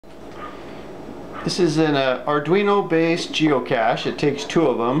This is an Arduino based geocache. It takes two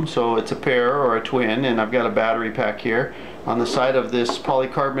of them, so it's a pair or a twin, and I've got a battery pack here. On the side of this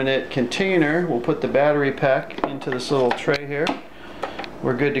polycarbonate container, we'll put the battery pack into this little tray here.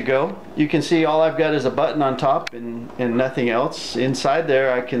 We're good to go. You can see all I've got is a button on top and nothing else. Inside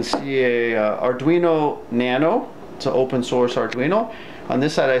there I can see a Arduino Nano. It's an open source Arduino. On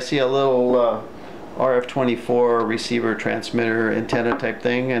this side I see a little RF24 receiver transmitter antenna type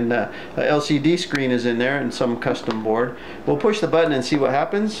thing, and a LCD screen is in there and some custom board. We'll push the button and see what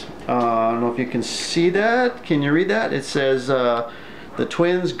happens. I don't know if you can see that. Can you read that? It says the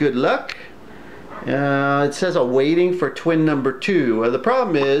twins good luck. It says awaiting for twin number 2. The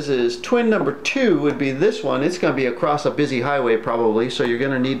problem is twin number 2 would be this one. It's going to be across a busy highway probably, so you're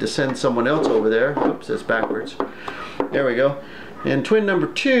going to need to send someone else over there. Oops, it's backwards. There we go. And twin number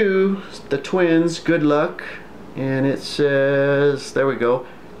 2, the twins, good luck. And it says, there we go.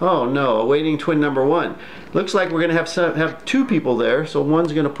 Oh no, awaiting twin number 1. Looks like we're going to have two people there. So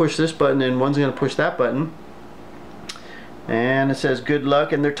one's going to push this button and one's going to push that button. And it says good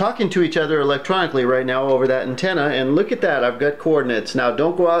luck, and they're talking to each other electronically right now over that antenna. And look at that, I've got coordinates. Now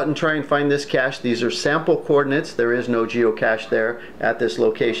don't go out and try and find this cache. These are sample coordinates. There is no geocache there at this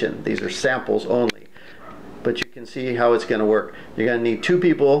location. These are samples only. But you can see how it's going to work. You're going to need two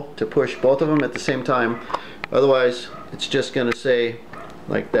people to push both of them at the same time. Otherwise it's just going to say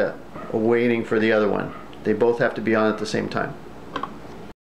like that, waiting for the other one. They both have to be on at the same time.